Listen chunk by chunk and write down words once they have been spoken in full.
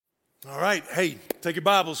All right, hey, take your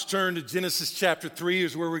Bibles, turn to Genesis chapter 3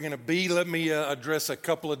 is where we're going to be. Let me address a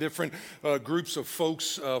couple of different groups of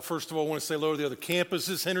folks. First of all, I want to say hello to the other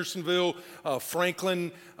campuses, Hendersonville,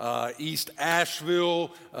 Franklin, East Asheville,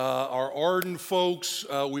 our Arden folks.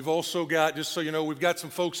 We've also got, just so you know, we've got some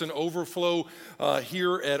folks in overflow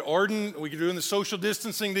here at Arden. We're doing the social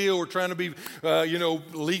distancing deal. We're trying to be,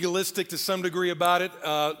 legalistic to some degree about it.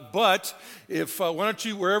 But if, why don't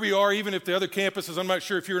you, wherever you are, even if the other campuses, I'm not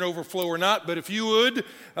sure if you're in overflow or not, but if you would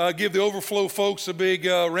give the overflow folks a big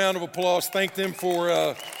round of applause. Thank them for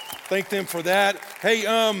that. Hey,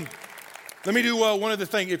 let me do one other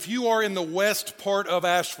thing. If you are in the west part of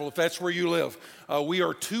Asheville, if that's where you live, we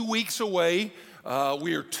are 2 weeks away.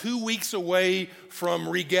 We are 2 weeks away from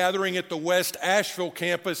regathering at the West Asheville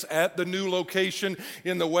campus at the new location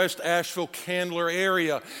in the West Asheville Candler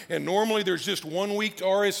area. And normally there's just 1 week to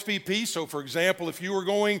RSVP. So for example, if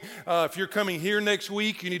you're coming here next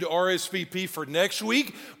week, you need to RSVP for next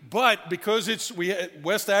week. But because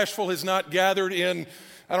West Asheville has not gathered in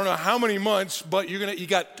I don't know how many months, but you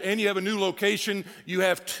have a new location. You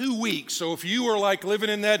have 2 weeks. So if you are like living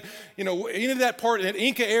in that, any of that part, that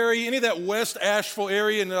Inca area, any of that West Asheville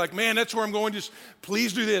area, and they're like, man, that's where I'm going. Just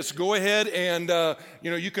please do this. Go ahead and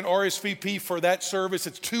you can RSVP for that service.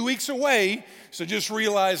 It's 2 weeks away. So just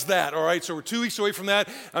realize that, all right? So we're 2 weeks away from that.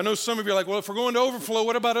 I know some of you are like, well, if we're going to overflow,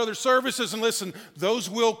 what about other services? And listen, those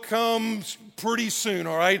will come pretty soon,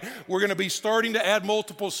 all right? We're going to be starting to add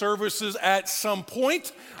multiple services at some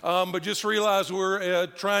point, but just realize we're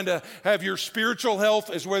trying to have your spiritual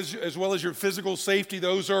health as well as your physical safety.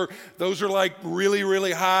 Those are like really,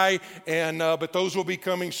 really high, and but those will be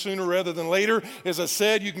coming sooner rather than later. As I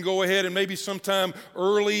said, you can go ahead and maybe sometime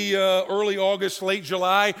early August, late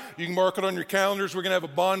July, you can mark it on your calendars. We're going to have a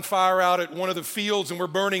bonfire out at one of the fields, and we're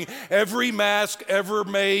burning every mask ever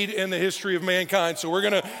made in the history of mankind. So we're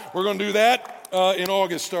gonna do that in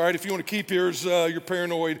August. All right, if you want to keep yours, you're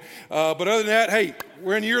paranoid. But other than that, hey,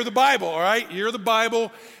 we're in Year of the Bible. All right, Year of the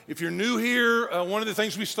Bible. If you're new here, one of the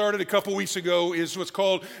things we started a couple weeks ago is what's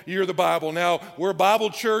called Year of the Bible. Now, we're a Bible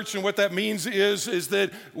church, and what that means is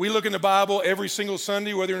that we look in the Bible every single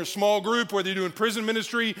Sunday, whether you're in a small group, whether you're doing prison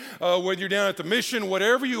ministry, whether you're down at the mission,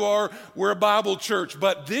 whatever you are, we're a Bible church.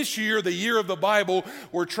 But this year, the Year of the Bible,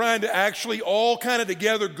 we're trying to actually all kind of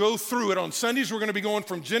together go through it. On Sundays, we're going to be going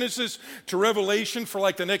from Genesis to Revelation for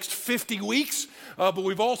like the next 50 weeks. But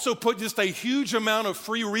we've also put just a huge amount of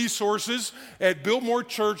free resources at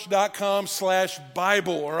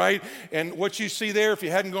BiltmoreChurch.com/Bible, all right? And what you see there, if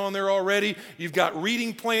you hadn't gone there already, you've got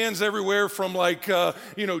reading plans everywhere from like,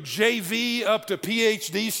 JV up to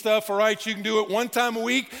PhD stuff, all right? You can do it one time a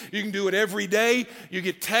week. You can do it every day. You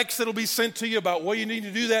get texts that'll be sent to you about what you need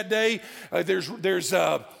to do that day.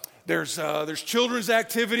 There's children's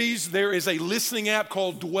activities. There is a listening app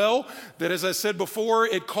called Dwell that, as I said before,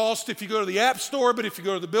 it costs if you go to the App Store, but if you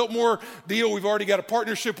go to the Biltmore deal, we've already got a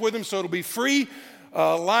partnership with them, so it'll be free.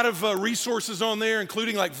 A lot of resources on there,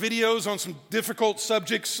 including like videos on some difficult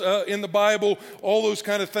subjects in the Bible, all those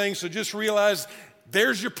kind of things. So just realize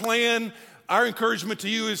there's your plan. Our encouragement to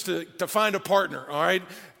you is to find a partner, all right?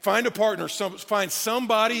 Find a partner. Find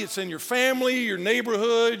somebody. It's in your family, your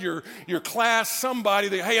neighborhood, your class, somebody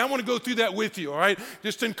that, hey, I want to go through that with you, all right?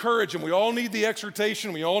 Just encourage them. We all need the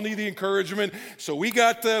exhortation. We all need the encouragement. So we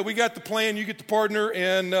got the plan. You get the partner.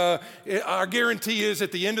 And our guarantee is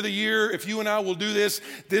at the end of the year, if you and I will do this,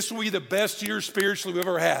 this will be the best year spiritually we've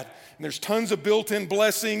ever had. And there's tons of built-in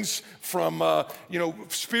blessings from,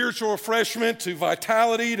 spiritual refreshment to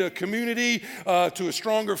vitality to community to a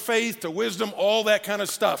stronger faith to wisdom, all that kind of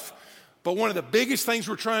stuff. But one of the biggest things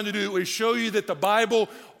we're trying to do is show you that the Bible,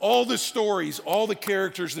 all the stories, all the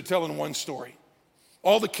characters, they're telling one story.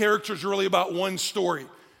 All the characters are really about one story.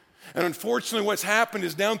 And unfortunately, what's happened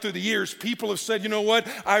is down through the years, people have said, you know what,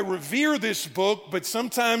 I revere this book, but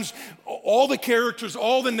sometimes all the characters,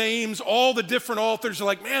 all the names, all the different authors are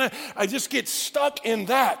like, man, I just get stuck in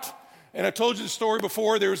that. And I told you the story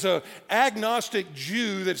before. There's an agnostic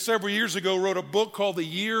Jew that several years ago wrote a book called The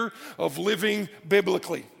Year of Living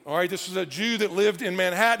Biblically. All right, this was a Jew that lived in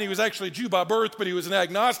Manhattan. He was actually a Jew by birth, but he was an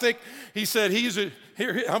agnostic. He said,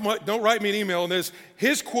 don't write me an email on this.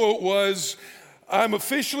 His quote was, I'm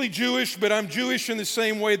officially Jewish, but I'm Jewish in the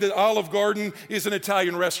same way that Olive Garden is an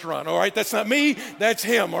Italian restaurant, all right? That's not me, that's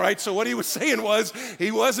him, all right? So what he was saying was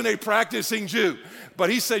he wasn't a practicing Jew. But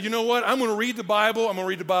he said, you know what? I'm going to read the Bible. I'm going to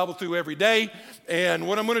read the Bible through every day. And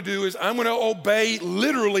what I'm going to do is I'm going to obey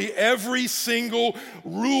literally every single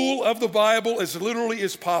rule of the Bible as literally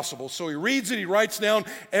as possible. So he reads it. He writes down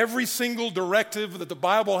every single directive that the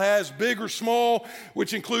Bible has, big or small,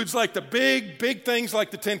 which includes like the big things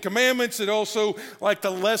like the Ten Commandments. It also like the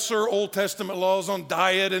lesser Old Testament laws on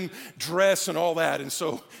diet and dress and all that. And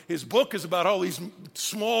so his book is about all these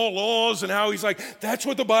small laws and how he's like, that's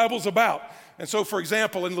what the Bible's about. And so, for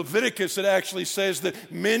example, in Leviticus, it actually says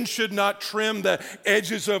that men should not trim the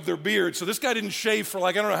edges of their beard. So this guy didn't shave for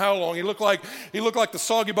like, I don't know how long. He looked like the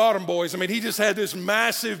Soggy Bottom Boys. I mean, he just had this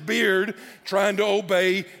massive beard trying to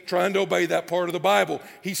obey that part of the Bible.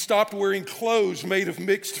 He stopped wearing clothes made of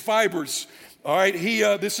mixed fibers. All right,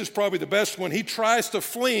 this is probably the best one. He tries to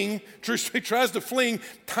fling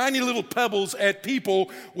tiny little pebbles at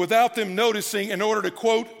people without them noticing in order to,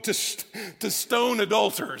 quote, to stone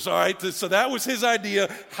adulterers. All right, so that was his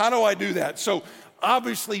idea. How do I do that? So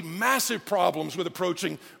obviously massive problems with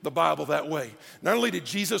approaching the Bible that way. Not only did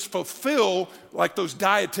Jesus fulfill like those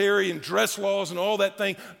dietary and dress laws and all that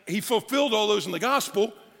thing, he fulfilled all those in the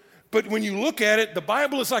gospel. But when you look at it, the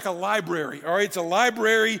Bible is like a library, all right? It's a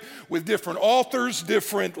library with different authors,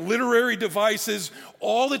 different literary devices,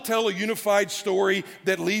 all that tell a unified story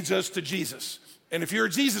that leads us to Jesus. And if you're a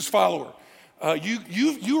Jesus follower,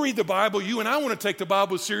 you read the Bible, you and I want to take the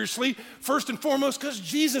Bible seriously, first and foremost, because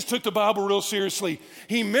Jesus took the Bible real seriously.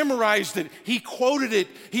 He memorized it. He quoted it.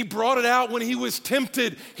 He brought it out when he was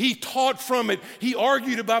tempted. He taught from it. He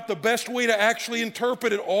argued about the best way to actually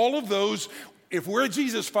interpret it. All of those. If we're a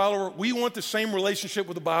Jesus follower, we want the same relationship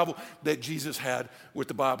with the Bible that Jesus had with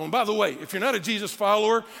the Bible. And by the way, if you're not a Jesus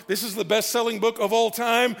follower, this is the best-selling book of all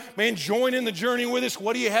time. Man, join in the journey with us.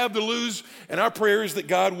 What do you have to lose? And our prayer is that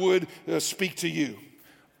God would speak to you.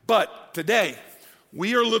 But today,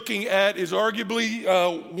 we are looking at is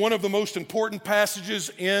arguably one of the most important passages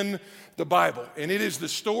in the Bible. And it is the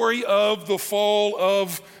story of the fall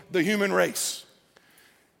of the human race.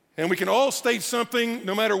 And we can all state something,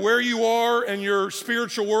 no matter where you are in your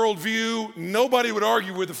spiritual worldview, nobody would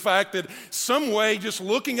argue with the fact that some way, just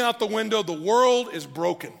looking out the window, the world is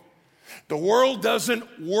broken. The world doesn't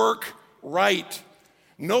work right.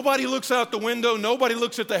 Nobody looks out the window. Nobody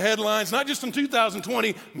looks at the headlines, not just in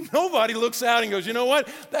 2020. Nobody looks out and goes, you know what?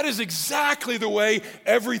 That is exactly the way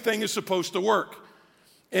everything is supposed to work.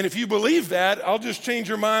 And if you believe that, I'll just change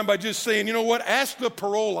your mind by just saying, you know what? Ask the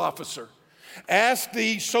parole officer. Ask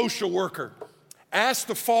the social worker, ask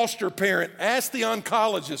the foster parent, ask the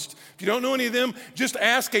oncologist. If you don't know any of them, just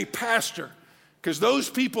ask a pastor, because those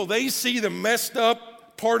people, they see the messed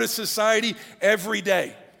up part of society every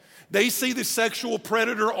day. They see the sexual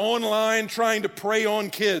predator online trying to prey on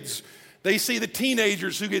kids. They see the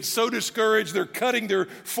teenagers who get so discouraged they're cutting their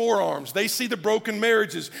forearms. They see the broken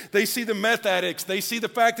marriages. They see the meth addicts. They see the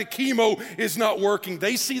fact that chemo is not working.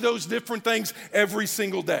 They see those different things every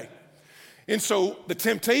single day. And so the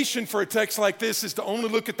temptation for a text like this is to only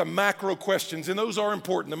look at the macro questions, and those are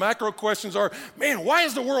important. The macro questions are, man, why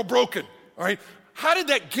is the world broken? All right, how did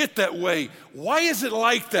that get that way? Why is it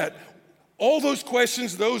like that? All those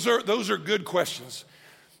questions, those are good questions.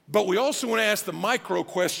 But we also want to ask the micro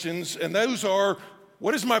questions, and those are,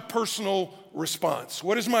 what is my personal response?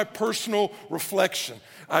 What is my personal reflection?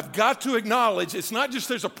 I've got to acknowledge it's not just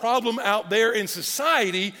there's a problem out there in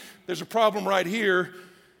society, there's a problem right here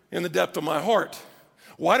in the depth of my heart.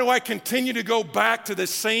 Why do I continue to go back to the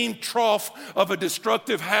same trough of a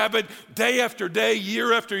destructive habit day after day,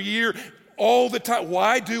 year after year, all the time?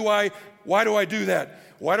 Why do I do that?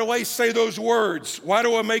 Why do I say those words? Why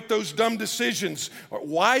do I make those dumb decisions?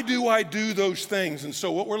 Why do I do those things? And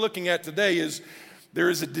so what we're looking at today is there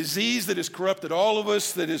is a disease that has corrupted all of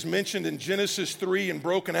us that is mentioned in Genesis 3 and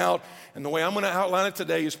broken out. And the way I'm going to outline it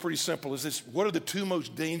today is pretty simple. Is this: what are the two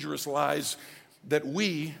most dangerous lies that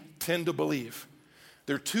we tend to believe?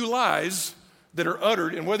 There are two lies that are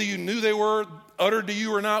uttered, and whether you knew they were uttered to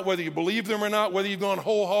you or not, whether you believe them or not, whether you've gone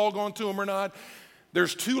whole hog onto them or not,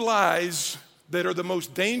 there's two lies that are the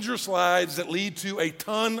most dangerous lies that lead to a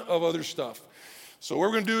ton of other stuff. So what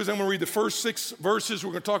we're going to do is I'm going to read the first 6 verses.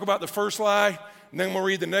 We're going to talk about the first lie, and then we'll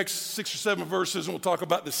read the next 6 or 7 verses, and we'll talk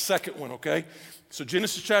about the second one, okay? So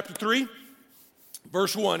Genesis chapter 3,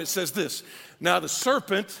 verse 1, it says this: Now the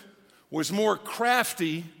serpent was more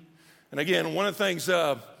crafty. And again, one of the things,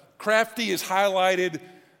 crafty is highlighted.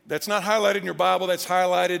 That's not highlighted in your Bible. That's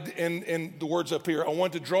highlighted in the words up here. I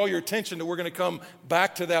want to draw your attention that we're going to come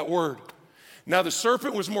back to that word. Now the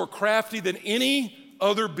serpent was more crafty than any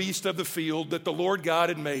other beast of the field that the Lord God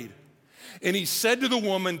had made. And he said to the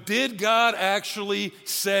woman, did God actually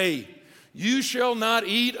say, you shall not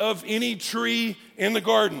eat of any tree in the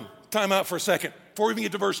garden? Time out for a second before we even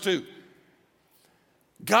get to verse 2.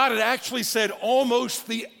 God had actually said almost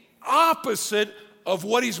the opposite of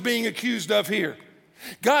what he's being accused of here.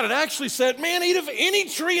 God had actually said, man, eat of any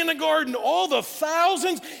tree in the garden, all the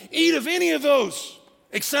thousands, eat of any of those,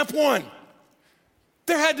 except one.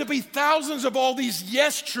 There had to be thousands of all these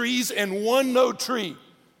yes trees and one no tree.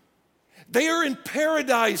 They are in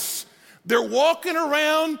paradise. They're walking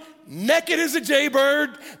around naked as a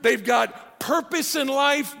jaybird. They've got purpose in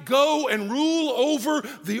life. Go and rule over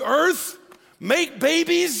the earth. Make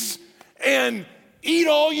babies and eat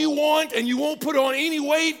all you want, and you won't put on any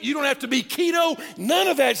weight. You don't have to be keto. None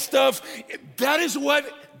of that stuff. That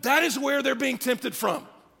is where they're being tempted from.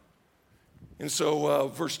 And so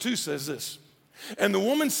verse 2 says this. And the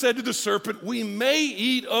woman said to the serpent, we may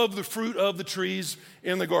eat of the fruit of the trees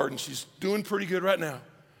in the garden. She's doing pretty good right now.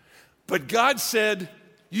 But God said,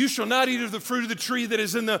 you shall not eat of the fruit of the tree that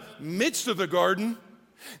is in the midst of the garden,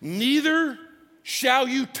 neither shall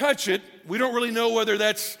you touch it. We don't really know whether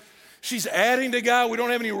she's adding to God. We don't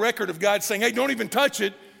have any record of God saying, hey, don't even touch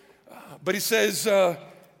it. But he says,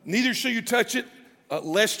 neither shall you touch it,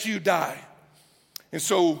 lest you die. And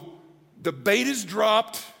so the bait is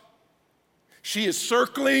dropped. She is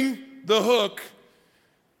circling the hook.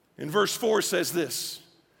 And verse 4 says this,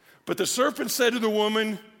 but the serpent said to the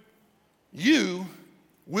woman, you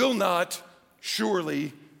will not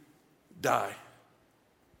surely die.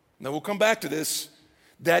 Now we'll come back to this.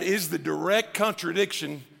 That is the direct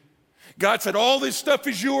contradiction. God said, all this stuff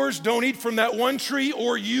is yours. Don't eat from that one tree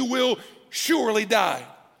or you will surely die.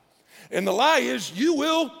 And the lie is, you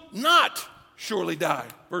will not surely die.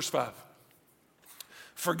 Verse 5.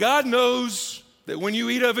 For God knows that when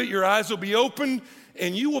you eat of it, your eyes will be opened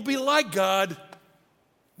and you will be like God,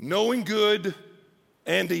 knowing good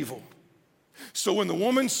and evil. So when the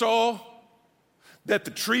woman saw that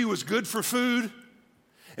the tree was good for food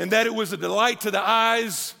and that it was a delight to the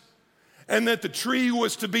eyes and that the tree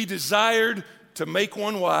was to be desired to make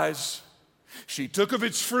one wise, she took of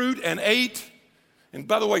its fruit and ate. And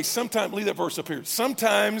by the way, sometimes, leave that verse up here.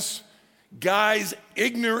 Sometimes guys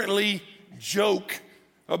ignorantly joke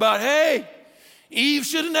about, hey, Eve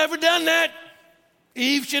should have never done that.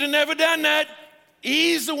 Eve should have never done that.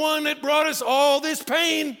 Eve's the one that brought us all this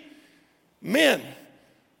pain. Men,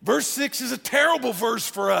 verse 6 is a terrible verse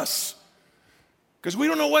for us because we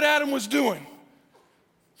don't know what Adam was doing.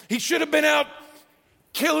 He should have been out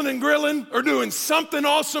killing and grilling or doing something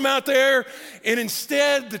awesome out there, and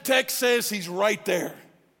instead the text says he's right there.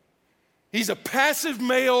 He's a passive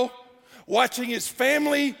male watching his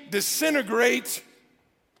family disintegrate.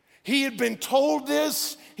 He had been told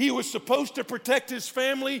this. He was supposed to protect his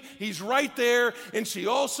family. He's right there. And she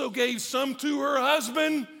also gave some to her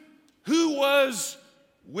husband who was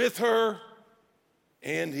with her,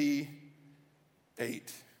 and he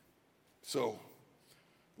ate. So,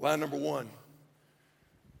 lie number one,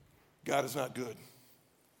 God is not good.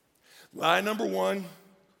 Lie number one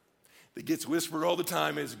that gets whispered all the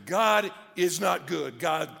time is God is not good.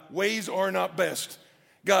 God's ways are not best.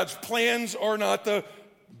 God's plans are not the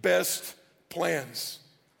best plans.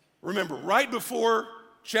 Remember, right before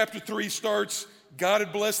chapter 3 starts, God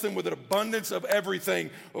had blessed them with an abundance of everything,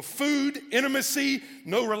 of food, intimacy,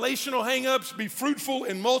 no relational hang-ups, be fruitful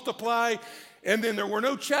and multiply. And then there were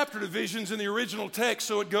no chapter divisions in the original text,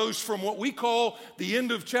 so it goes from what we call the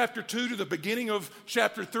end of chapter 2 to the beginning of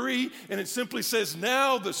chapter 3, and it simply says,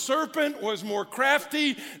 now the serpent was more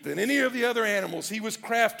crafty than any of the other animals. He was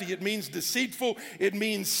crafty. It means deceitful. It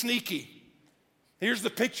means sneaky. Here's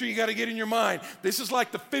the picture you got to get in your mind. This is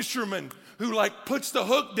like the fisherman who puts the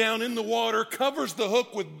hook down in the water, covers the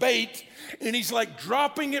hook with bait, and he's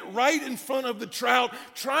dropping it right in front of the trout,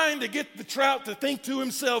 trying to get the trout to think to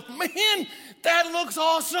himself, man, that looks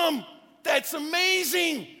awesome. That's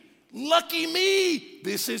amazing. Lucky me.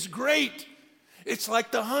 This is great. It's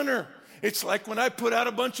like the hunter. It's like when I put out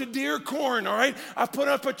a bunch of deer corn, all right? I put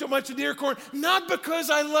out a bunch of deer corn, not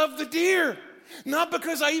because I love the deer, not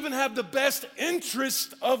because I even have the best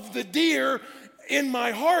interest of the deer in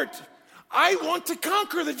my heart. I want to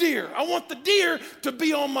conquer the deer. I want the deer to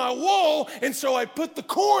be on my wall, and so I put the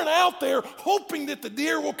corn out there hoping that the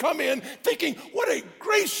deer will come in, thinking, what a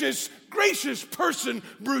gracious, gracious person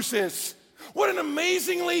Bruce is. What an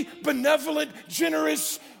amazingly benevolent,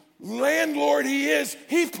 generous landlord he is.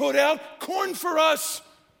 He put out corn for us.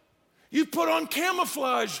 You put on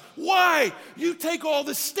camouflage. Why? You take all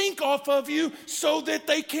the stink off of you so that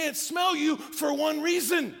they can't smell you for one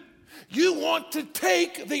reason. You want to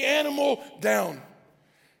take the animal down.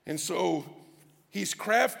 And so he's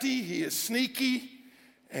crafty, he is sneaky,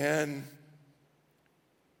 and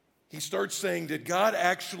he starts saying, did God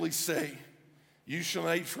actually say, you shall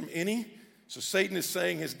not eat from any? So Satan is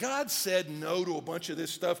saying, has God said no to a bunch of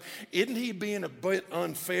this stuff? Isn't he being a bit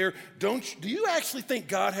unfair? Do you actually think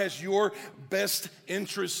God has your best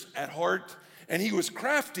interest at heart? And he was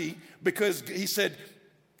crafty because he said,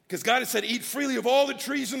 Because God had said, eat freely of all the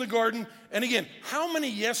trees in the garden. And again, how many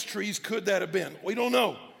yes trees could that have been? We don't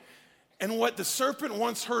know. And what the serpent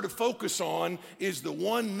wants her to focus on is the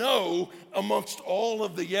one no amongst all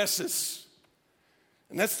of the yeses.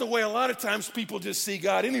 And that's the way a lot of times people just see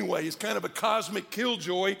God anyway. He's kind of a cosmic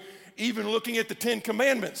killjoy, even looking at the 10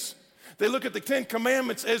 Commandments. They look at the 10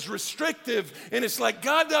 Commandments as restrictive, and it's like,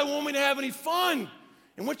 God doesn't want me to have any fun.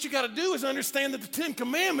 And what you got to do is understand that the 10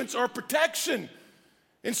 Commandments are protection.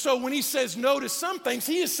 And so when he says no to some things,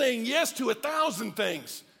 he is saying yes to 1,000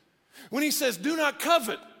 things. When he says do not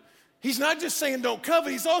covet, he's not just saying don't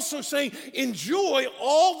covet, he's also saying enjoy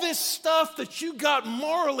all this stuff that you got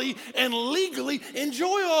morally and legally.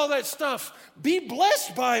 Enjoy all that stuff. Be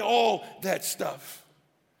blessed by all that stuff.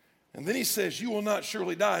 And then he says, you will not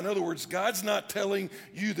surely die. In other words, God's not telling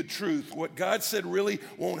you the truth. What God said really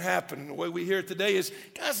won't happen. And the way we hear it today is,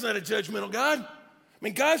 God's not a judgmental God. I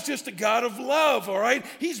mean, God's just a God of love, all right?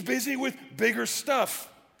 He's busy with bigger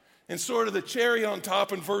stuff. And sort of the cherry on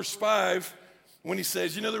top in verse 5, when he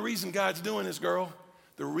says, you know the reason God's doing this, girl?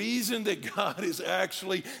 The reason that God is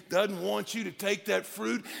actually doesn't want you to take that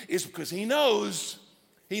fruit is because he knows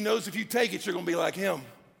if you take it, you're going to be like him.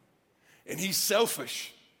 And he's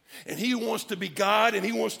selfish. And he wants to be God, and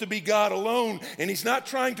he wants to be God alone. And he's not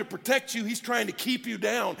trying to protect you. He's trying to keep you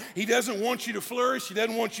down. He doesn't want you to flourish. He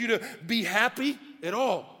doesn't want you to be happy at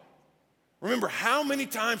all. Remember, how many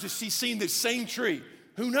times has she seen this same tree?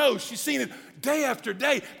 Who knows? She's seen it day after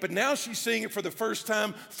day. But now she's seeing it for the first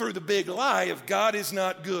time through the big lie of God is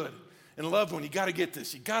not good. And loved one, you got to get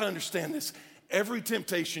this. You got to understand this. Every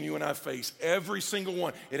temptation you and I face, every single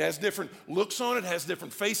one, it has different looks on it, has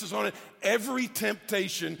different faces on it. Every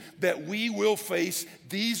temptation that we will face,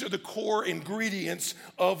 these are the core ingredients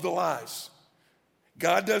of the lies.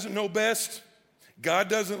 God doesn't know best. God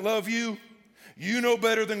doesn't love you. You know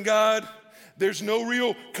better than God. There's no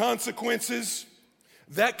real consequences.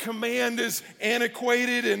 That command is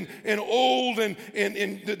antiquated and old, and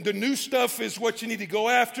the new stuff is what you need to go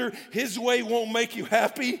after. His way won't make you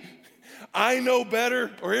happy. I know better.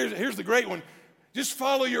 Or here's the great one. Just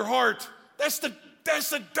follow your heart. That's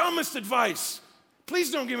the dumbest advice.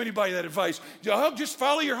 Please don't give anybody that advice. Just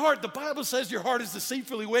follow your heart. The Bible says your heart is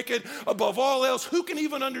deceitfully wicked. Above all else, who can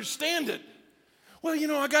even understand it? Well,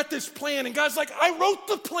 I got this plan. And God's like, I wrote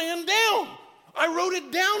the plan down. I wrote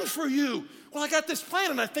it down for you. Well, I got this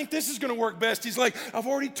plan, and I think this is going to work best. He's like, I've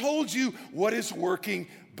already told you what is working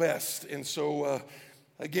best. And so,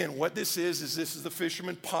 again, what this is the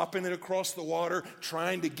fisherman popping it across the water,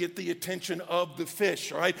 trying to get the attention of the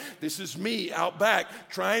fish, all right? This is me out back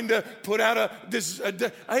trying to put out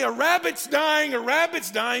a rabbit's dying,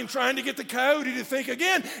 trying to get the coyote to think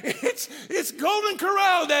again, it's Golden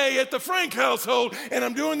Corral Day at the Frank household, and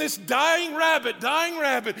I'm doing this dying rabbit,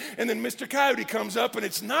 and then Mr. Coyote comes up, and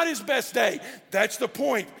it's not his best day. That's the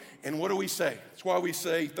point. And what do we say? That's why we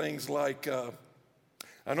say things like,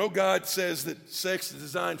 I know God says that sex is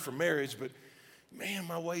designed for marriage, but man,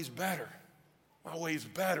 my way's better. My way's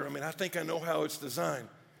better. I mean, I think I know how it's designed.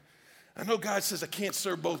 I know God says I can't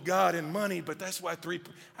serve both God and money, but that's why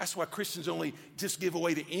Christians only just give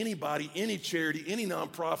away to anybody, any charity, any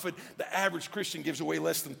nonprofit. The average Christian gives away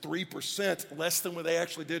less than 3%, less than what they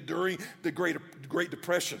actually did during the Great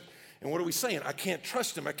Depression. And what are we saying? I can't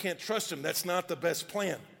trust him. That's not the best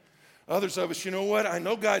plan. Others of us, you know what? I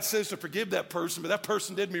know God says to forgive that person, but that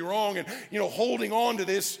person did me wrong. And, holding on to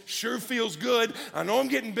this sure feels good. I know I'm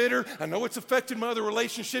getting bitter. I know it's affected my other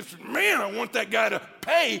relationships. Man, I want that guy to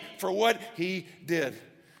pay for what he did.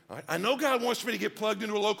 Right? I know God wants me to get plugged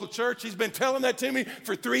into a local church. He's been telling that to me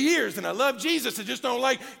for 3 years. And I love Jesus. I just don't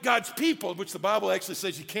like God's people, which the Bible actually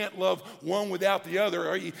says you can't love one without the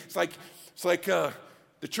other. It's like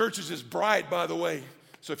the church is his bride, by the way.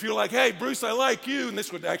 So if you're like, hey, Bruce, I like you, and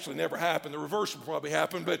this would actually never happen. The reverse will probably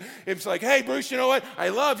happen. But if it's like, hey, Bruce, you know what? I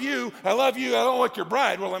love you. I don't like your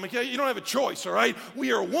bride. Well, you don't have a choice, all right?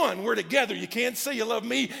 We are one. We're together. You can't say you love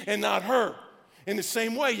me and not her. In the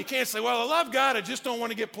same way, you can't say, well, I love God. I just don't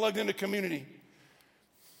want to get plugged into community.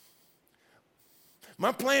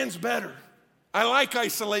 My plan's better. I like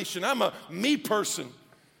isolation. I'm a me person.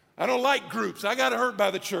 I don't like groups. I got hurt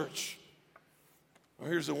by the church. Well,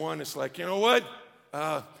 here's the one that's like, you know what?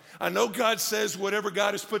 I know God says whatever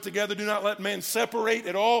God has put together, do not let men separate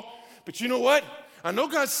at all. But you know what? I know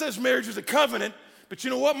God says marriage is a covenant, but you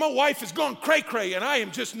know what? My wife has gone cray-cray, and I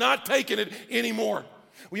am just not taking it anymore.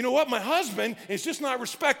 Well, you know what? My husband is just not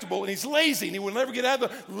respectable, and he's lazy, and he will never get out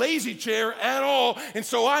of the lazy chair at all, and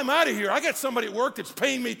so I'm out of here. I got somebody at work that's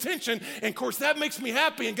paying me attention, and of course that makes me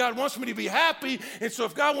happy, and God wants me to be happy, and so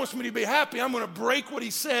if God wants me to be happy, I'm going to break what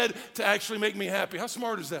he said to actually make me happy. How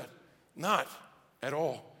smart is that? Not at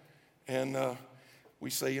all. And we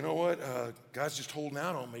say, you know what, God's just holding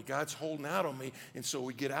out on me. God's holding out on me. And so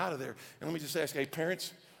we get out of there. And let me just ask, hey,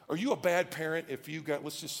 parents, are you a bad parent if you got,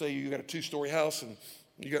 let's just say you got a 2-story house and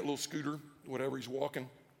you got a little scooter, whatever, he's walking,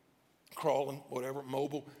 crawling, whatever,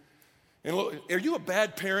 mobile. And look, are you a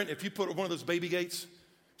bad parent if you put one of those baby gates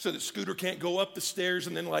so that Scooter can't go up the stairs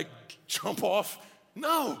and then like jump off?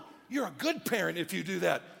 No, you're a good parent if you do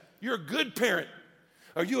that. You're a good parent.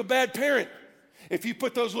 Are you a bad parent if you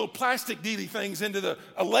put those little plastic dealy things into the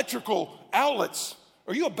electrical outlets?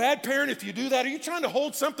 Are you a bad parent if you do that? Are you trying to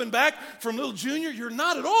hold something back from little Junior? You're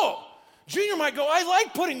not at all. Junior might go, I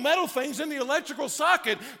like putting metal things in the electrical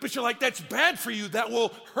socket, but you're like, that's bad for you. That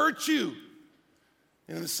will hurt you.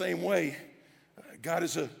 And in the same way, God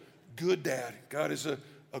is a good dad. God is a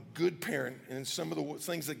good parent. And some of the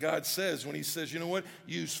things that God says when he says, you know what,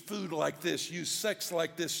 use food like this, use sex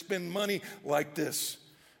like this, spend money like this.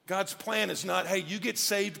 God's plan is not, hey, you get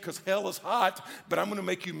saved because hell is hot, but I'm going to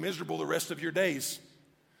make you miserable the rest of your days.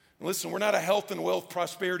 And listen, we're not a health and wealth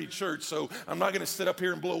prosperity church, so I'm not going to sit up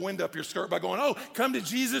here and blow wind up your skirt by going, oh, come to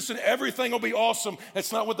Jesus and everything will be awesome.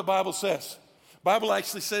 That's not what the Bible says. Bible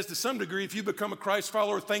actually says to some degree, if you become a Christ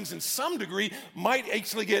follower, things in some degree might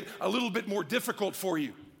actually get a little bit more difficult for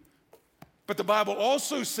you. But the Bible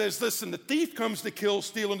also says, listen, the thief comes to kill,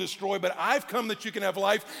 steal, and destroy, but I've come that you can have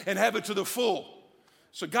life and have it to the full.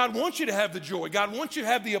 So God wants you to have the joy. God wants you to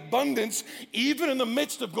have the abundance, even in the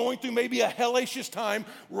midst of going through maybe a hellacious time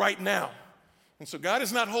right now. And so God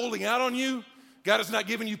is not holding out on you. God is not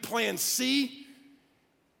giving you plan C.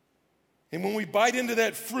 And when we bite into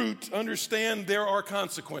that fruit, understand there are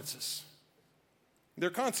consequences. There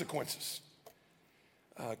are consequences.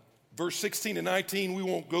 Verse 16 and 19, we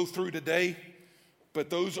won't go through today, but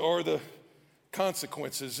those are the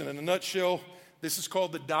consequences. And in a nutshell, this is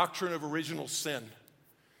called the doctrine of original sin,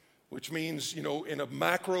 which means, you know, in a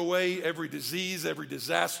macro way, every disease, every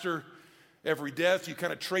disaster, every death, you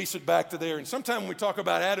kind of trace it back to there. And sometimes when we talk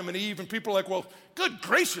about Adam and Eve, and people are like, well, good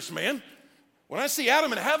gracious, man. When I see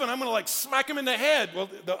Adam in heaven, I'm going to like smack him in the head. Well,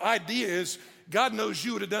 the idea is God knows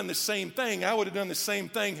you would have done the same thing. I would have done the same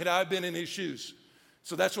thing had I been in his shoes.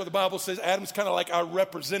 So that's what the Bible says. Adam's kind of like our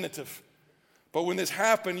representative. But when this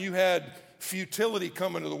happened, you had futility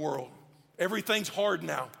come into the world. Everything's hard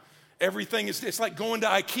now. Everything is, it's like going to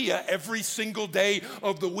IKEA every single day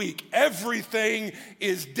of the week. Everything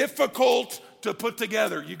is difficult to put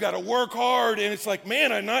together. You got to work hard, and it's like,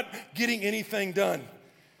 man, I'm not getting anything done.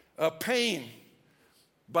 Pain.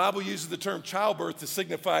 Bible uses the term childbirth to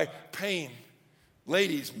signify pain.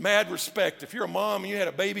 Ladies, mad respect. If you're a mom and you had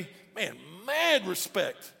a baby, man, mad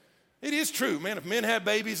respect. It is true, man. If men had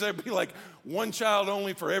babies, there'd be like one child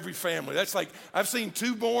only for every family. That's like, I've seen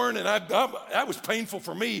 2 born, and that was painful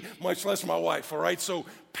for me, much less my wife, all right? So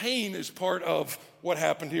pain is part of what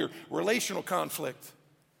happened here. Relational conflict.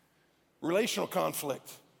 Relational conflict.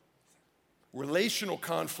 Relational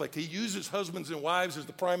conflict. He uses husbands and wives as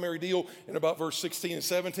the primary deal in about verse 16 and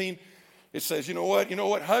 17. It says, you know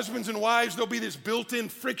what? Husbands and wives, there'll be this built-in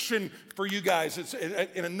friction for you guys. It's,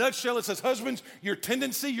 in a nutshell, it says, husbands, your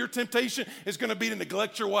temptation is going to be to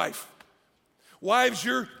neglect your wife. Wives,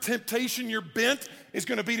 your temptation, your bent is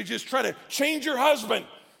going to be to just try to change your husband.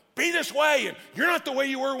 Be this way, and you're not the way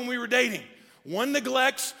you were when we were dating. One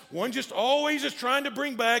neglects, one just always is trying to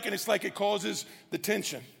bring back, and it's like it causes the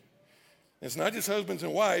tension. It's not just husbands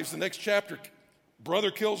and wives. The next chapter,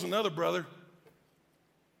 brother kills another brother.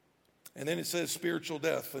 And then it says spiritual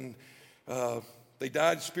death. And they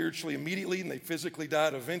died spiritually immediately, and they physically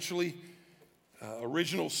died eventually.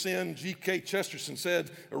 Original sin, G.K. Chesterton said,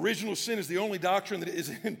 original sin is the only doctrine that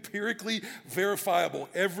is empirically verifiable.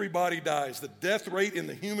 Everybody dies. The death rate in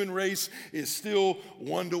the human race is still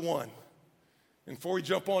 1-to-1. And before we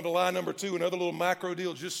jump on to lie number 2, another little macro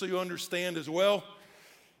deal, just so you understand as well,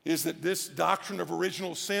 is that this doctrine of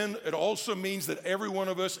original sin, it also means that every one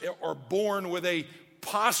of us are born with a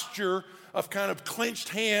posture of kind of clenched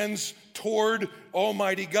hands toward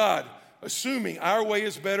Almighty God, assuming our way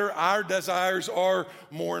is better, our desires are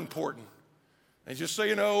more important. And just so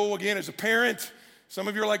you know, again, as a parent, some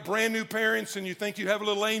of you are like brand new parents and you think you have a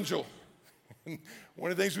little angel. One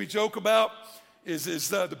of the things we joke about is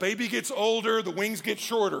the baby gets older, the wings get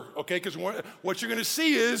shorter, okay? Because what you're going to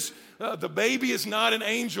see is the baby is not an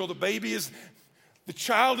angel. The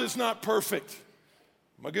child is not perfect.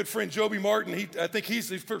 My good friend Joby Martin, I think he's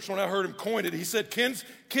the first one I heard him coin it. He said,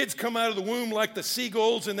 kids come out of the womb like the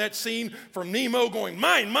seagulls in that scene from Nemo going,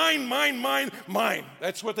 mine, mine, mine, mine, mine.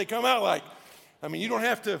 That's what they come out like. I mean, you don't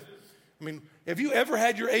have to, have you ever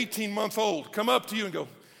had your 18-month-old come up to you and go,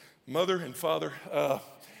 Mother and Father,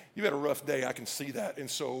 you've had a rough day, I can see that. And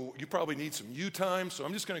so you probably need some you time. So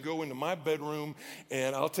I'm just going to go into my bedroom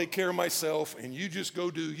and I'll take care of myself and you just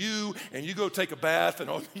go do you and you go take a bath and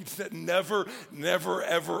all that never,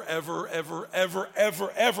 ever,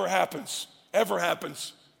 ever happens. Ever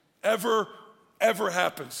happens. Ever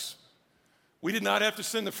happens. We did not have to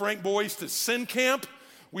send the Frank boys to sin camp.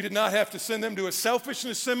 We did not have to send them to a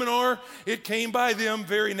selfishness seminar. It came by them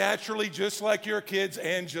very naturally, just like your kids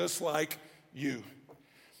and just like you.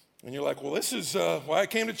 And you're like, well, this is why I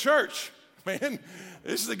came to church. Man,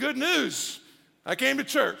 this is the good news. I came to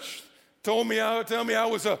church. Tell me I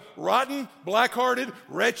was a rotten, black-hearted,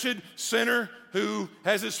 wretched sinner who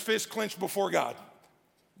has his fist clenched before God.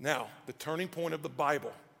 Now, the turning point of the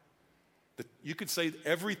Bible. You could say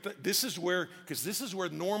everything, this is where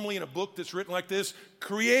normally in a book that's written like this,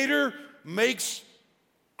 creator makes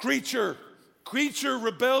creature. Creature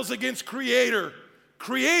rebels against creator.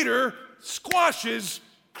 Creator squashes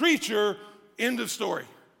creature, end of story.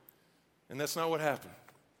 And that's not what happened.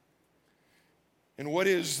 And what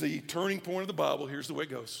is the turning point of the Bible? Here's the way it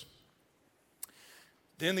goes.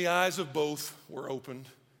 Then the eyes of both were opened,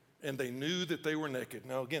 and they knew that they were naked.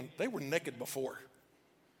 Now again, they were naked before.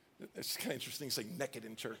 It's kind of interesting to say naked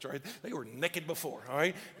in church, all right? They were naked before, all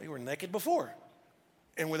right? They were naked before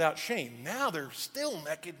and without shame. Now they're still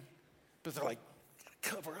naked, but they're like,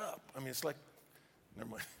 cover up. I mean, it's like,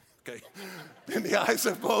 never mind, okay. Then the eyes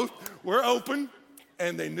of both were open,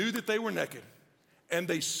 and they knew that they were naked. And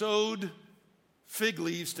they sewed fig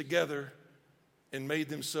leaves together and made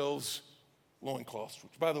themselves loincloths,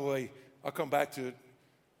 which, by the way, I'll come back to it.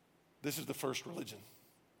 This is the first religion.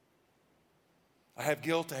 I have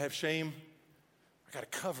guilt, I have shame. I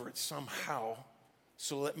got to cover it somehow,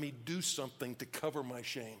 so let me do something to cover my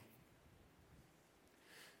shame.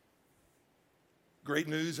 Great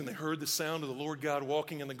news, and they heard the sound of the Lord God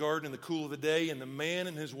walking in the garden in the cool of the day, and the man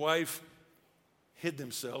and his wife hid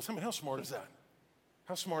themselves. I mean, how smart is that?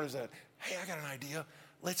 How smart is that? Hey, I got an idea.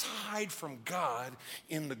 Let's hide from God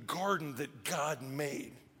in the garden that God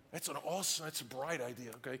made. That's a bright idea,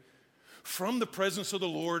 okay? From the presence of the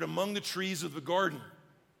Lord among the trees of the garden.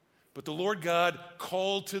 But the Lord God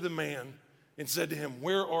called to the man and said to him,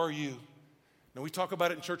 where are you? Now, we talk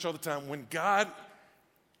about it in church all the time. When God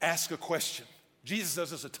asks a question, Jesus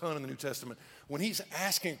does this a ton in the New Testament. When he's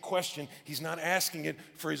asking a question, he's not asking it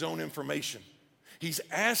for his own information. He's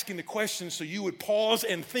asking the question so you would pause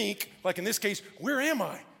and think, like in this case, where am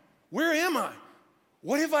I? Where am I?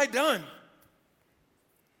 What have I done?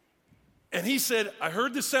 And he said, I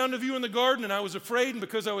heard the sound of you in the garden, and I was afraid, and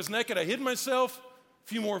because I was naked, I hid myself. A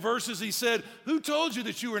few more verses, he said, who told you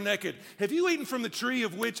that you were naked? Have you eaten from the tree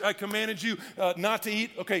of which I commanded you not to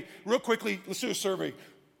eat? Okay, real quickly, let's do a survey.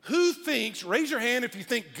 Who thinks, raise your hand if you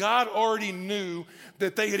think God already knew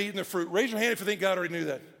that they had eaten the fruit. Raise your hand if you think God already knew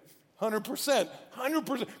that. 100%,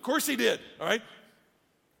 100%. Of course he did, all right?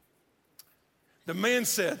 The man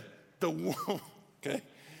said, okay,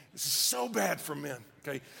 this is so bad for men,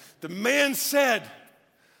 okay? The man said,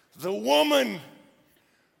 the woman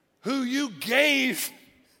who you gave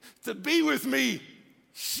to be with me,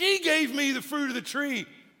 she gave me the fruit of the tree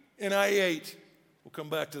and I ate. We'll come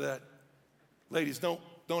back to that. Ladies, don't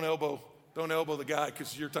elbow the guy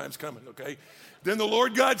because your time's coming, okay? Then the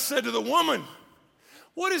Lord God said to the woman,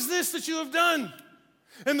 what is this that you have done?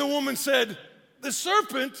 And the woman said, the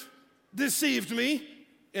serpent deceived me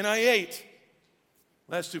and I ate.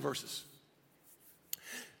 Last two verses.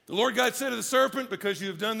 The Lord God said to the serpent, because you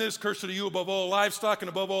have done this, cursed are you above all livestock and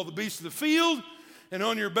above all the beasts of the field, and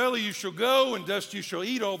on your belly you shall go, and dust you shall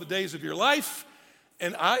eat all the days of your life.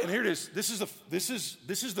 And here it is.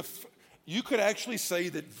 You could actually say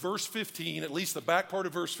that verse 15, at least the back part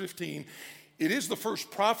of verse 15, it is the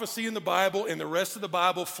first prophecy in the Bible, and the rest of the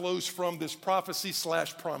Bible flows from this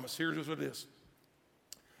prophecy/promise. Here's what it is.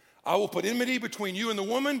 I will put enmity between you and the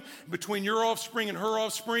woman, between your offspring and her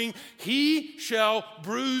offspring. He shall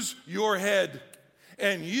bruise your head,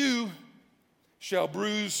 and you shall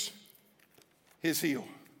bruise his heel.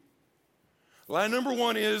 Line number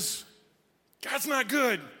one is, God's not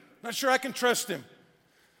good. Not sure I can trust him.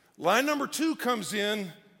 Line number two comes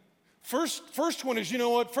in. First one is, you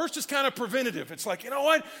know what? First is kind of preventative. It's like, you know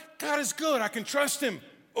what? God is good. I can trust him.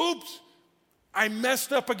 Oops, I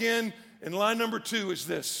messed up again. And line number two is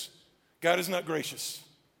this. God is not gracious.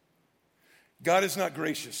 God is not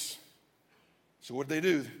gracious. So what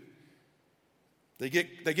do? They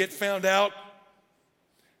get found out.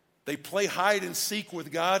 They play hide and seek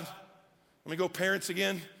with God. Let me go parents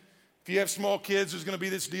again. If you have small kids, there's going to be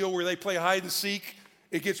this deal where they play hide and seek.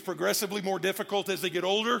 It gets progressively more difficult as they get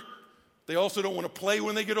older. They also don't want to play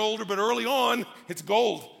when they get older, but early on, it's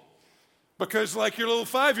gold. Because like your little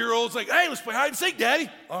 5-year-old's like, hey, let's play hide and seek, Daddy.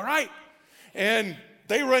 All right. And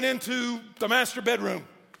they run into the master bedroom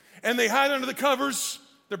and they hide under the covers,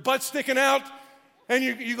 their butts sticking out. And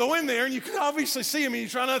you go in there and you can obviously see them and you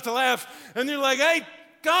try not to laugh. And you're like, hey,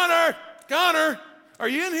 Connor, are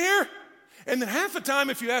you in here? And then half the time,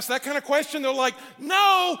 if you ask that kind of question, they're like,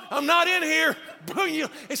 no, I'm not in here.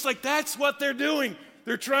 It's like that's what they're doing.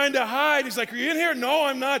 They're trying to hide. He's like, are you in here? No,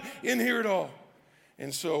 I'm not in here at all.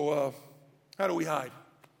 And so how do we hide?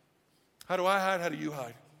 How do I hide? How do you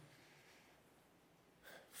hide?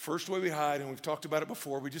 First way we hide, and we've talked about it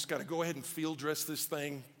before, we just got to go ahead and field dress this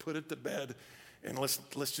thing, put it to bed, and let's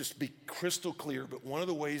just be crystal clear. But one of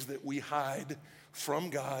the ways that we hide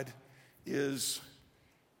from God is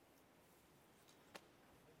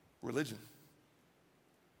religion.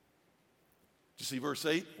 Did you see verse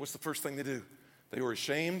 8? What's the first thing they do? They were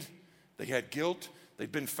ashamed. They had guilt.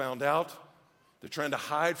 They'd been found out. They're trying to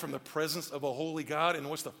hide from the presence of a holy God. And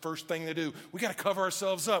what's the first thing they do? We got to cover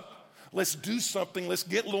ourselves up. Let's do something. Let's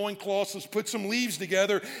get loincloths. Let's put some leaves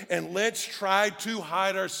together and let's try to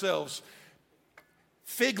hide ourselves.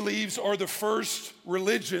 Fig leaves are the first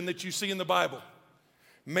religion that you see in the Bible.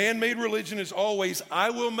 Man-made religion is always, I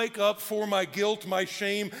will make up for my guilt, my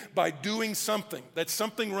shame by doing something. That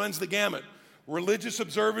something runs the gamut. Religious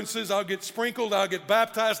observances, I'll get sprinkled, I'll get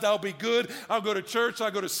baptized, I'll be good, I'll go to church,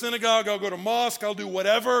 I'll go to synagogue, I'll go to mosque, I'll do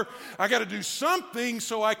whatever. I got to do something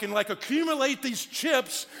so I can accumulate these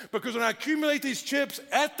chips, because when I accumulate these chips,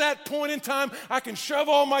 at that point in time, I can shove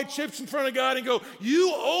all my chips in front of God and go,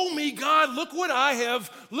 you owe me, God, look what I have,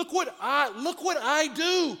 look what I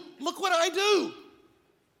do, look what I do.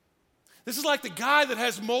 This is like the guy that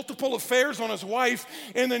has multiple affairs on his wife,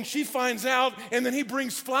 and then she finds out, and then he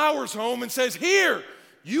brings flowers home and says, here,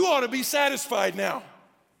 you ought to be satisfied now.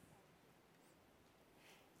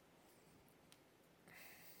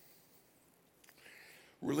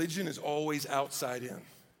 Religion is always outside in.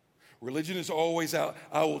 Religion is always out.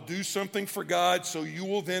 I will do something for God, so you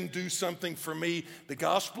will then do something for me. The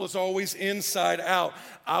gospel is always inside out.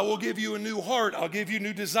 I will give you a new heart. I'll give you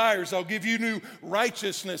new desires. I'll give you new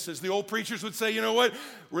righteousness. As the old preachers would say, you know what?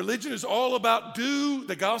 Religion is all about do.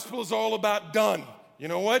 The gospel is all about done. You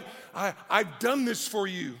know what? I've done this for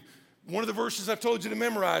you. One of the verses I've told you to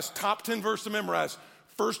memorize, top 10 verse to memorize.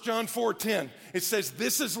 1 John 4:10, it says,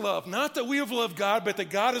 this is love, not that we have loved God, but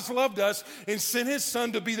that God has loved us and sent his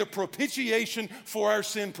son to be the propitiation for our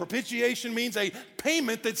sin. Propitiation means a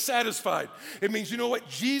payment that's satisfied. It means, you know what?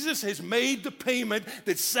 Jesus has made the payment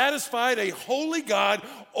that satisfied a holy God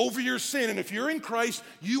over your sin. And if you're in Christ,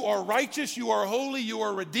 you are righteous, you are holy, you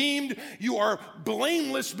are redeemed, you are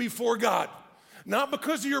blameless before God. Not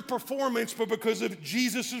because of your performance, but because of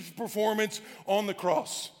Jesus' performance on the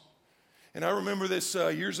cross. And I remember this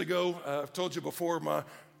years ago. I've told you before,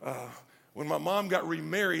 when my mom got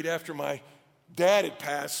remarried after my dad had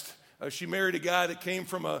passed, she married a guy that came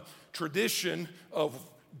from a tradition of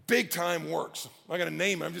big-time works. I'm not going to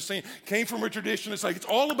name it. I'm just saying, came from a tradition. It's like, it's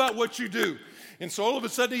all about what you do. And so all of a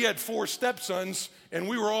sudden, he had 4 stepsons, and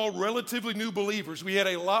we were all relatively new believers. We had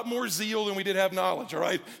a lot more zeal than we did have knowledge, all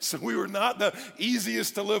right? So we were not the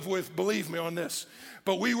easiest to live with, believe me on this.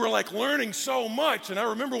 But we were learning so much. And I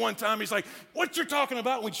remember one time he's like, what you're talking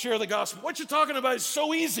about? We'd share the gospel. What you're talking about is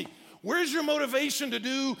so easy. Where's your motivation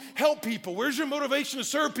to help people? Where's your motivation to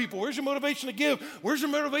serve people? Where's your motivation to give? Where's your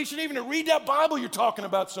motivation even to read that Bible you're talking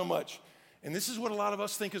about so much? And this is what a lot of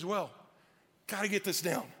us think as well. Got to get this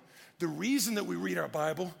down. The reason that we read our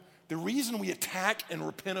Bible, the reason we attack and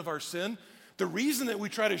repent of our sin, the reason that we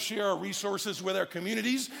try to share our resources with our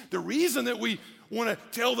communities, the reason that we want to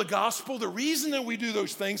tell the gospel, the reason that we do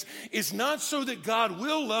those things is not so that God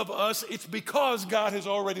will love us, it's because God has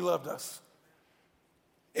already loved us.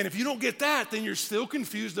 And if you don't get that, then you're still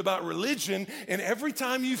confused about religion, and every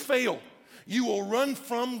time you fail, you will run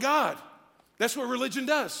from God. That's what religion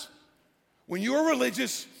does. When you are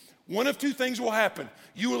religious, one of 2 things will happen.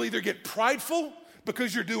 You will either get prideful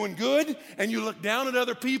because you're doing good and you look down at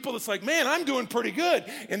other people. It's like, man, I'm doing pretty good.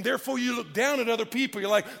 And therefore you look down at other people. You're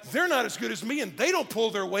like, they're not as good as me and they don't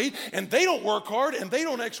pull their weight and they don't work hard and they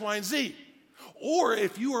don't X, Y, and Z. Or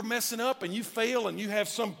if you are messing up and you fail and you have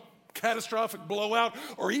some catastrophic blowout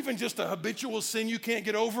or even just a habitual sin you can't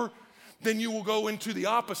get over, then you will go into the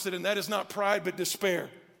opposite, and that is not pride but despair.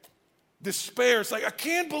 Despair. It's like, I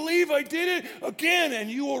can't believe I did it again.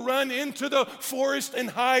 And you will run into the forest and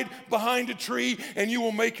hide behind a tree, and you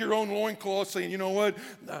will make your own loincloth saying, you know what?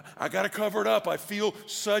 I got to cover it up. I feel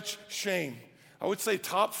such shame. I would say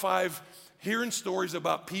top 5, hearing stories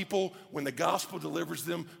about people when the gospel delivers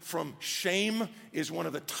them from shame is one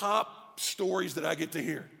of the top stories that I get to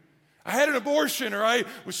hear. I had an abortion, or I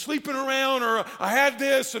was sleeping around, or I had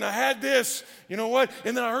this and I had this. You know what?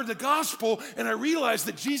 And then I heard the gospel and I realized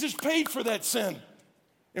that Jesus paid for that sin.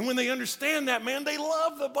 And when they understand that, man, they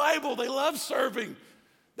love the Bible. They love serving.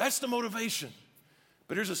 That's the motivation.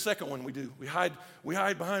 But here's a second one we do. We hide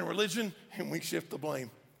behind religion and we shift the blame.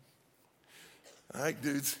 All right,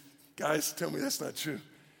 dudes, guys, tell me that's not true.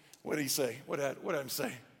 What did he say? What did Adam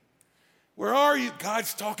say? Where are you?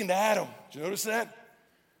 God's talking to Adam. Did you notice that?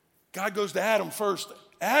 God goes to Adam first.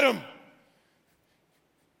 Adam,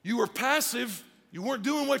 you were passive. You weren't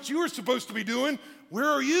doing what you were supposed to be doing. Where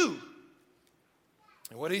are you?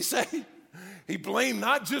 And what did he say? He blamed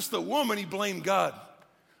not just the woman, he blamed God.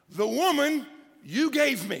 The woman you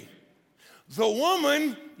gave me. The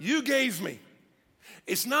woman you gave me.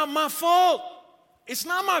 It's not my fault. It's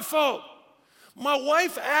not my fault. My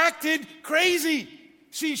wife acted crazy.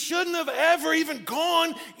 She shouldn't have ever even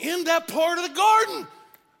gone in that part of the garden.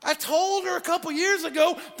 I told her a couple years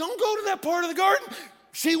ago, don't go to that part of the garden.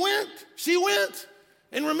 She went.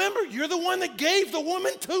 And remember, you're the one that gave the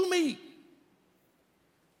woman to me.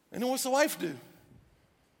 And then what's the wife do?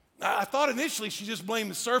 I thought initially she just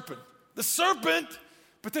blamed the serpent. The serpent,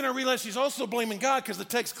 but then I realized she's also blaming God because the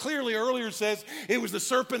text clearly earlier says it was the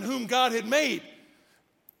serpent whom God had made.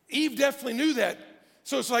 Eve definitely knew that.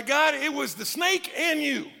 So it's like, God, it was the snake and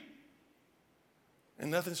you.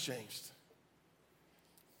 And nothing's changed.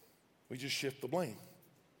 We just shift the blame.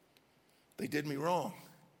 They did me wrong.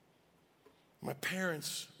 My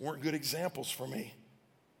parents weren't good examples for me.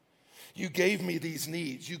 You gave me these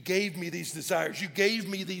needs. You gave me these desires. You gave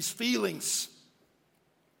me these feelings.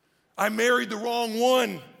 I married the wrong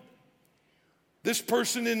one. This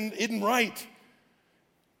person isn't right.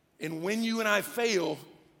 And when you and I fail,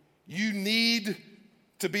 you need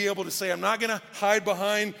to be able to say, I'm not going to hide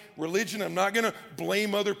behind religion. I'm not going to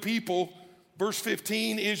blame other people. Verse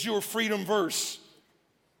 15 is your freedom verse.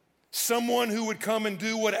 Someone who would come and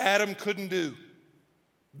do what Adam couldn't do.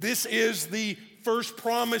 This is the first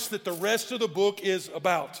promise that the rest of the book is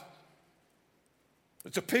about.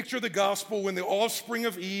 It's a picture of the gospel when the offspring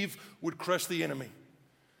of Eve would crush the enemy.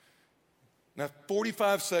 Now,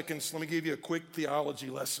 45 seconds, let me give you a quick theology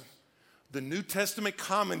lesson. The New Testament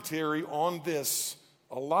commentary on this,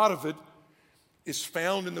 a lot of it is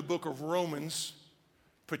found in the book of Romans,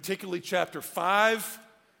 particularly chapter 5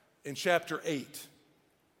 and chapter 8.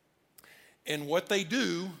 And what they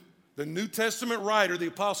do, the New Testament writer, the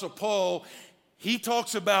Apostle Paul, he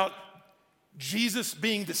talks about Jesus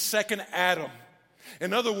being the second Adam.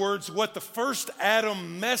 In other words, what the first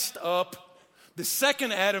Adam messed up, the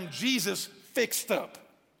second Adam, Jesus, fixed up.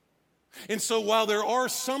 And so while there are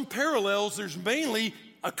some parallels, there's mainly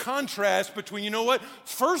a contrast between, you know what?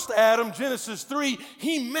 First Adam, Genesis 3,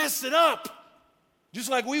 he messed it up, just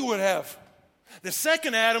like we would have. The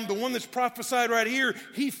second Adam, the one that's prophesied right here,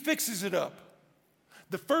 he fixes it up.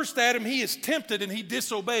 The first Adam, he is tempted and he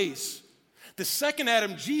disobeys. The second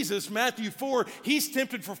Adam, Jesus, Matthew 4, he's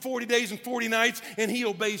tempted for 40 days and 40 nights and he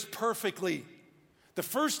obeys perfectly. The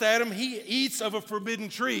first Adam, he eats of a forbidden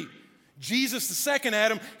tree. Jesus, the second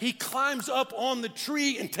Adam, he climbs up on the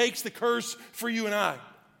tree and takes the curse for you and I.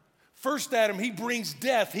 First Adam, he brings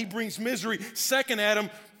death, he brings misery. Second Adam,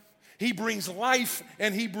 he brings life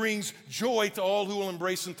and he brings joy to all who will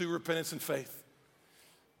embrace him through repentance and faith.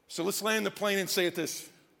 So let's land the plane and say it this.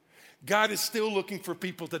 God is still looking for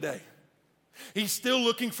people today. He's still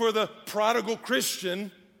looking for the prodigal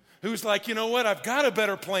Christian who's like, you know what, I've got a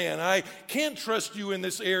better plan. I can't trust you in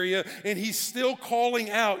this area. And he's still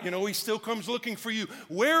calling out, he still comes looking for you.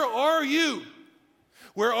 Where are you?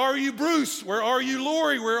 Where are you, Bruce? Where are you,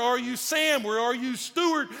 Lori? Where are you, Sam? Where are you,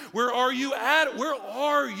 Stuart? Where are you, Adam? Where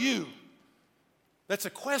are you? That's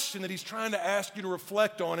a question that he's trying to ask you to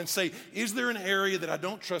reflect on and say, is there an area that I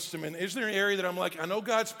don't trust him in? Is there an area that I'm like, I know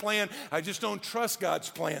God's plan, I just don't trust God's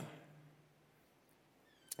plan?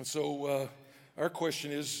 And so our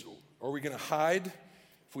question is, are we going to hide?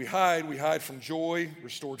 If we hide from joy,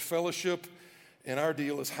 restored fellowship. And our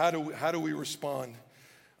deal is, how do we respond?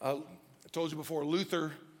 I told you before,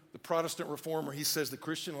 Luther, the Protestant reformer, he says the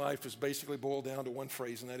Christian life is basically boiled down to one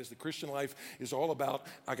phrase, and that is the Christian life is all about,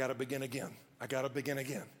 I got to begin again. I got to begin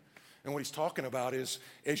again. And what he's talking about is,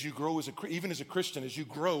 as you grow, even as a Christian, as you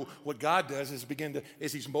grow, what God does is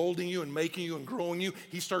as he's molding you and making you and growing you,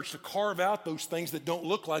 he starts to carve out those things that don't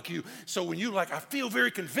look like you. So when you I feel very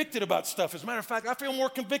convicted about stuff. As a matter of fact, I feel more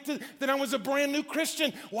convicted than I was a brand new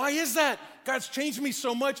Christian. Why is that? God's changed me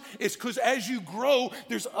so much. It's because as you grow,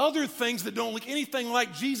 there's other things that don't look anything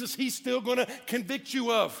like Jesus he's still going to convict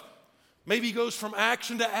you of. Maybe he goes from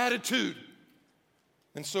action to attitude.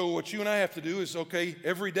 And so what you and I have to do is, okay,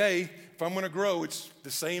 every day, if I'm going to grow, it's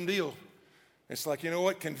the same deal. It's like, you know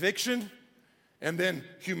what, conviction, and then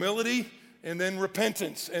humility, and then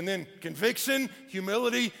repentance, and then conviction,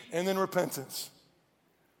 humility, and then repentance.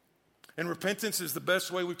 And repentance is the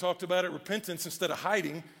best way we've talked about it. Repentance, instead of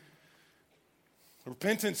hiding,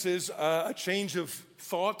 repentance is a change of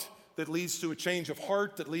thought that leads to a change of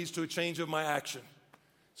heart, that leads to a change of my action.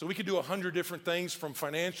 So we could do 100 different things, from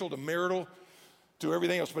financial to marital to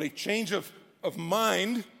everything else, but a change of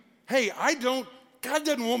mind. Hey, God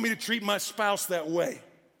doesn't want me to treat my spouse that way.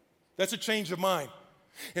 That's a change of mind.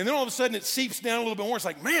 And then all of a sudden it seeps down a little bit more. It's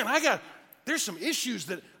like, man, there's some issues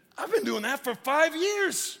that I've been doing that for 5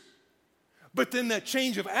 years. But then that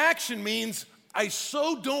change of action means I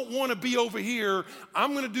so don't want to be over here,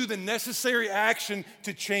 I'm going to do the necessary action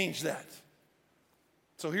to change that.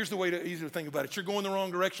 So here's the way easy to think about it. You're going the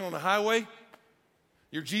wrong direction on the highway.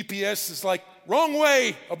 Your GPS is like, wrong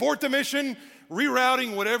way, abort the mission,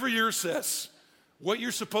 rerouting, whatever yours says. What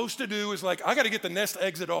you're supposed to do is like, I got to get the next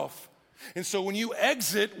exit off. And so when you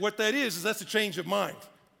exit, what that is that's a change of mind.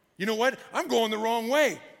 You know what? I'm going the wrong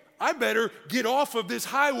way. I better get off of this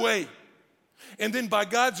highway. And then by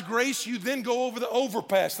God's grace, you then go over the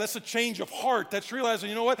overpass. That's a change of heart. That's realizing,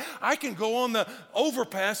 you know what? I can go on the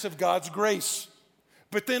overpass of God's grace.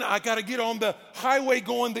 But then I got to get on the highway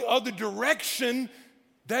going the other direction.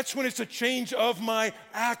 That's when it's a change of my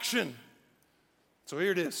action. So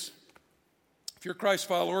here it is. If you're a Christ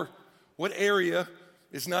follower, what area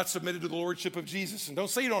is not submitted to the lordship of Jesus? And don't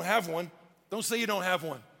say you don't have one. Don't say you don't have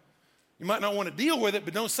one. You might not want to deal with it,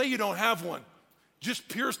 but don't say you don't have one. Just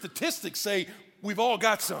pure statistics say we've all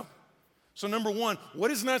got some. So number one,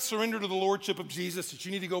 what is not surrendered to the lordship of Jesus that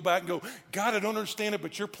you need to go back and go, God, I don't understand it,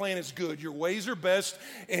 but your plan is good. Your ways are best,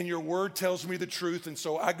 and your word tells me the truth, and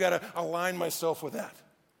so I've got to align myself with that.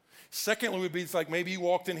 Secondly, would be, it's like maybe you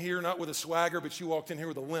walked in here not with a swagger, but you walked in here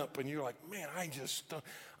with a limp, and you're like, man,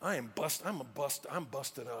 I'm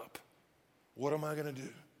busted up. What am I going to do?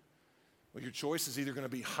 Well, your choice is either going to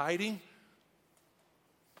be hiding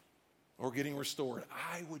or getting restored.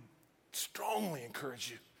 I would strongly encourage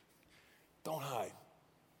you, don't hide.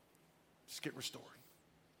 Just get restored.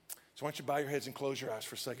 So why don't you bow your heads and close your eyes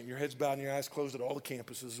for a second. Your heads bowed and your eyes closed at all the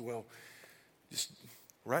campuses as well. Just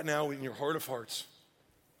right now in your heart of hearts,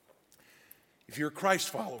 if you're a Christ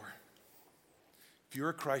follower,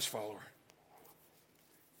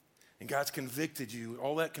 and God's convicted you,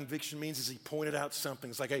 all that conviction means is he pointed out something.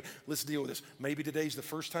 It's like, hey, let's deal with this. Maybe today's the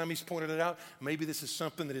first time he's pointed it out. Maybe this is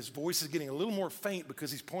something that his voice is getting a little more faint because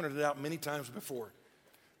he's pointed it out many times before.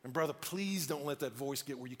 And brother, please don't let that voice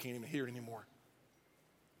get where you can't even hear it anymore.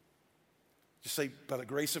 Just say, by the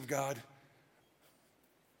grace of God,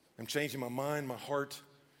 I'm changing my mind, my heart,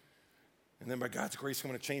 and then by God's grace, I'm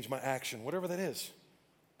going to change my action, whatever that is.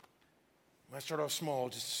 I might start off small,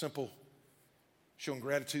 just simple, showing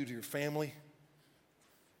gratitude to your family,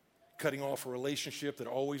 cutting off a relationship that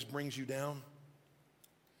always brings you down,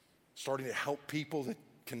 starting to help people that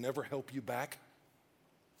can never help you back.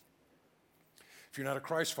 If you're not a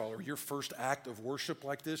Christ follower, your first act of worship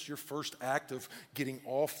like this, your first act of getting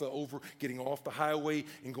off the highway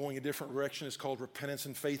and going a different direction is called repentance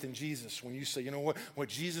and faith in Jesus. When you say, you know what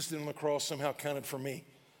Jesus did on the cross somehow counted for me.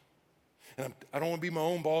 And I don't want to be my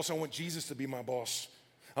own boss. I want Jesus to be my boss.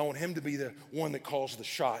 I want him to be the one that calls the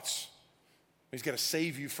shots. He's got to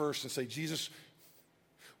save you first and say, Jesus,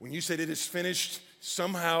 when you said it is finished,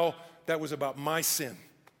 somehow that was about my sin.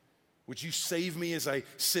 Would you save me as I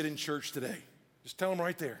sit in church today? Just tell him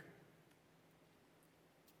right there.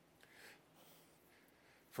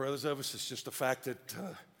 For others of us, it's just the fact that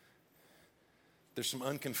there's some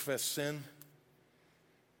unconfessed sin.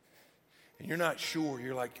 And you're not sure.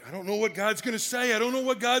 You're like, I don't know what God's going to say. I don't know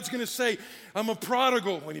what God's going to say. I'm a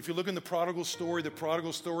prodigal. And if you look in the prodigal story,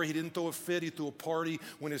 he didn't throw a fit. He threw a party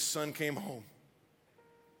when his son came home.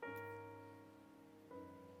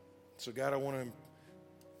 So God, I want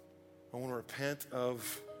to repent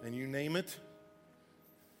of, and you name it,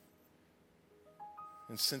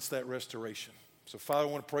 and sense that restoration. So Father,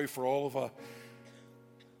 I want to pray for all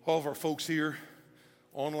of our folks here,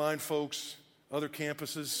 online folks, other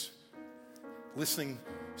campuses, listening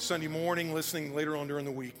Sunday morning, listening later on during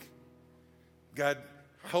the week. God,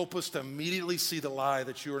 help us to immediately see the lie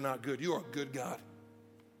that you are not good. You are a good God.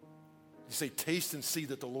 You say, taste and see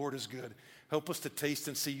that the Lord is good. Help us to taste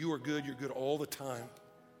and see you are good. You're good all the time.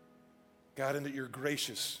 God, and that you're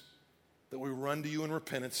gracious, that we run to you in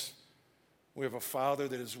repentance. We have a Father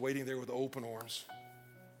that is waiting there with open arms.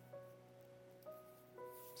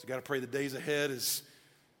 So God, I pray the days ahead as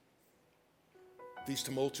these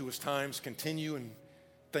tumultuous times continue and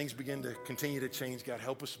things begin to continue to change. God,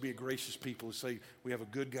 help us to be a gracious people who say we have a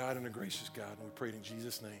good God and a gracious God. And we pray it in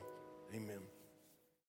Jesus' name. Amen.